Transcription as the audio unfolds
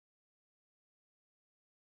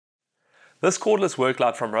This cordless work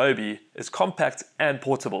light from Ryobi is compact and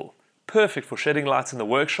portable, perfect for shedding lights in the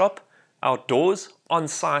workshop, outdoors, on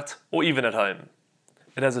site, or even at home.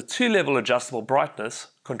 It has a 2-level adjustable brightness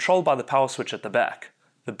controlled by the power switch at the back.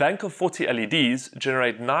 The bank of 40 LEDs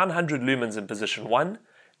generate 900 lumens in position 1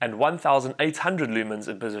 and 1800 lumens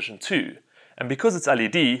in position 2, and because it's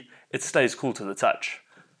LED, it stays cool to the touch.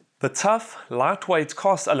 The tough, lightweight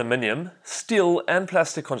cast aluminium, steel and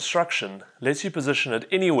plastic construction lets you position it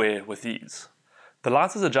anywhere with ease. The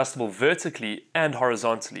light is adjustable vertically and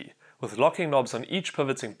horizontally, with locking knobs on each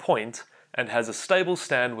pivoting point, and has a stable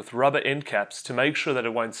stand with rubber end caps to make sure that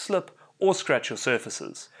it won't slip or scratch your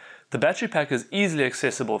surfaces. The battery pack is easily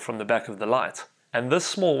accessible from the back of the light, and this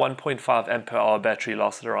small 1.5 Ah battery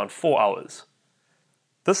lasted around 4 hours.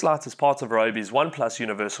 This light is part of Ryobi's ONE+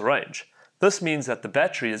 universal range. This means that the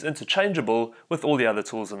battery is interchangeable with all the other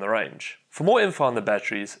tools in the range. For more info on the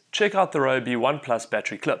batteries, check out the Ryobi ONE+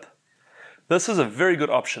 battery clip. This is a very good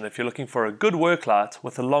option if you're looking for a good work light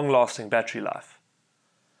with a long-lasting battery life.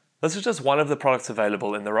 This is just one of the products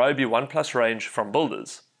available in the Ryobi ONE+ range from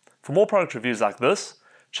builders. For more product reviews like this,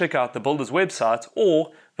 check out the Builders website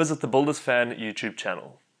or visit the Builders Fan YouTube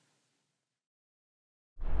channel.